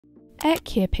At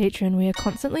Carepatron, we are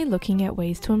constantly looking at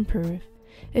ways to improve.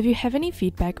 If you have any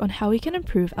feedback on how we can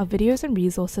improve our videos and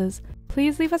resources,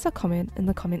 please leave us a comment in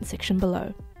the comment section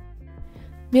below.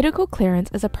 Medical clearance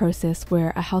is a process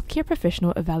where a healthcare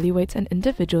professional evaluates an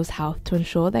individual's health to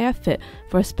ensure they are fit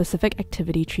for a specific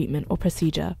activity, treatment, or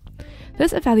procedure.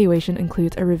 This evaluation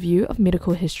includes a review of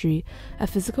medical history, a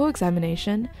physical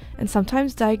examination, and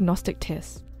sometimes diagnostic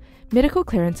tests. Medical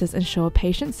clearances ensure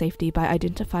patient safety by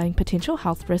identifying potential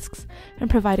health risks and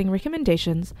providing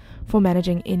recommendations for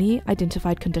managing any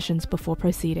identified conditions before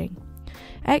proceeding.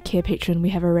 At Carepatron, we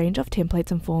have a range of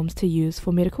templates and forms to use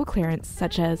for medical clearance,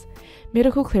 such as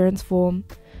medical clearance form,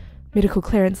 medical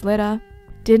clearance letter,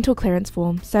 dental clearance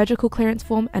form, surgical clearance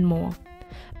form, and more.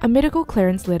 A medical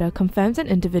clearance letter confirms an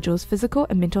individual's physical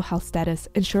and mental health status,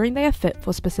 ensuring they are fit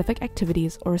for specific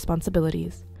activities or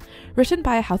responsibilities. Written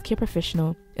by a healthcare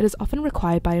professional, it is often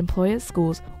required by employers,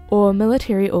 schools, or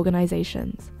military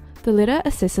organizations. The letter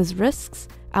assesses risks,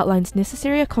 outlines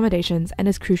necessary accommodations, and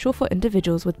is crucial for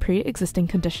individuals with pre-existing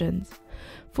conditions.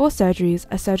 For surgeries,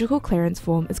 a surgical clearance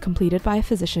form is completed by a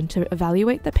physician to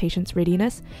evaluate the patient's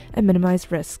readiness and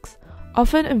minimize risks,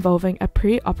 often involving a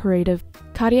pre-operative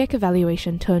cardiac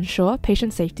evaluation to ensure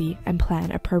patient safety and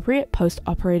plan appropriate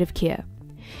post-operative care.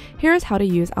 Here is how to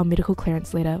use our medical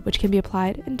clearance letter, which can be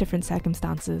applied in different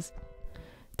circumstances.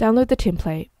 Download the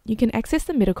template. You can access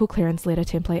the medical clearance letter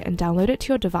template and download it to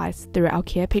your device through our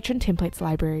Carepatron templates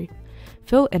library.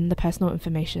 Fill in the personal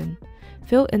information.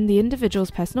 Fill in the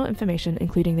individual's personal information,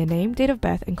 including their name, date of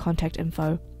birth, and contact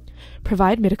info.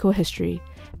 Provide medical history.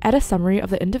 Add a summary of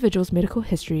the individual's medical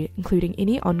history, including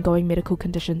any ongoing medical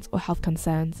conditions or health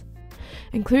concerns.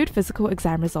 Include physical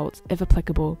exam results, if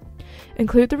applicable.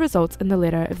 Include the results in the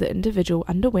letter if the individual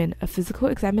underwent a physical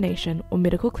examination or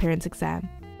medical clearance exam.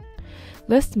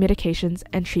 List medications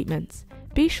and treatments.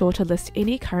 Be sure to list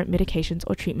any current medications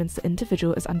or treatments the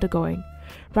individual is undergoing.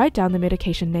 Write down the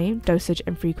medication name, dosage,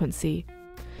 and frequency.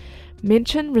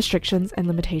 Mention restrictions and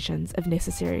limitations if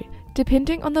necessary.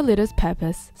 Depending on the letter's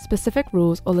purpose, specific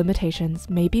rules or limitations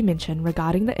may be mentioned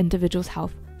regarding the individual's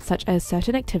health, such as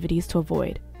certain activities to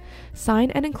avoid.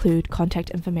 Sign and include contact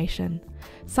information.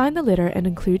 Sign the letter and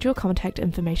include your contact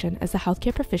information as a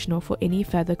healthcare professional for any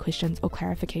further questions or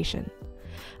clarification.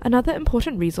 Another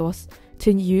important resource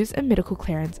to use in medical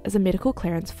clearance is a medical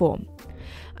clearance form.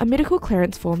 A medical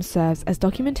clearance form serves as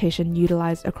documentation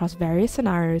utilized across various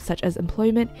scenarios such as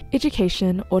employment,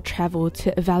 education, or travel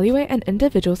to evaluate an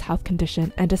individual's health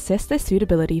condition and assess their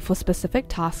suitability for specific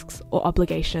tasks or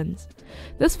obligations.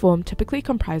 This form typically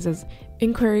comprises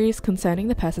inquiries concerning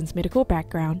the person's medical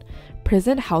background,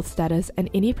 present health status, and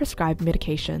any prescribed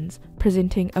medications,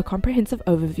 presenting a comprehensive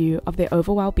overview of their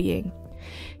overall well-being.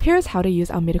 Here is how to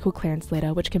use our medical clearance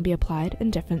letter, which can be applied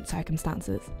in different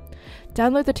circumstances.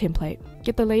 Download the template.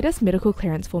 Get the latest medical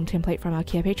clearance form template from our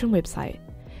Carepatron website.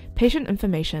 Patient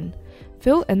information.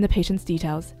 Fill in the patient's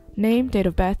details: name, date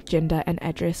of birth, gender and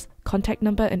address, contact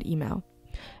number and email.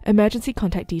 Emergency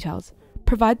contact details.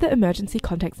 Provide the emergency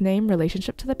contact's name,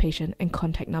 relationship to the patient, and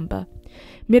contact number.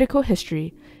 Medical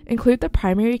history. Include the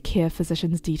primary care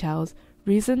physician's details,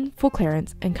 reason for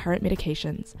clearance, and current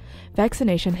medications.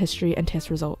 Vaccination history and test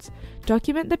results.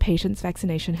 Document the patient's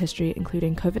vaccination history,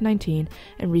 including COVID-19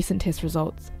 and recent test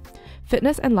results.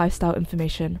 Fitness and lifestyle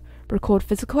information. Record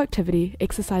physical activity,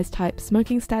 exercise type,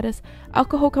 smoking status,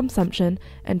 alcohol consumption,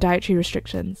 and dietary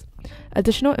restrictions.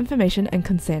 Additional information and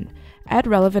consent. Add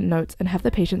relevant notes and have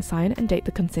the patient sign and date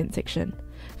the consent section.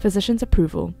 Physician's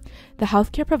approval. The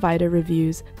healthcare provider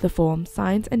reviews the form,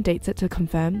 signs and dates it to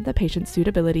confirm the patient's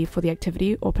suitability for the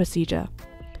activity or procedure.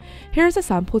 Here is a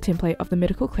sample template of the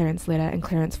medical clearance letter and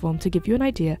clearance form to give you an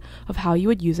idea of how you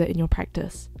would use it in your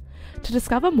practice. To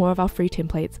discover more of our free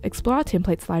templates, explore our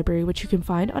templates library, which you can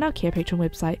find on our Carepatron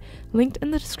website, linked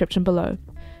in the description below.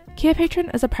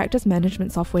 Carepatron is a practice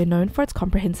management software known for its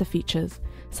comprehensive features.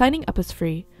 Signing up is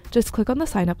free. Just click on the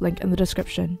sign up link in the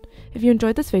description. If you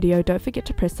enjoyed this video, don't forget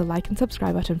to press the like and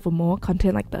subscribe button for more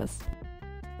content like this.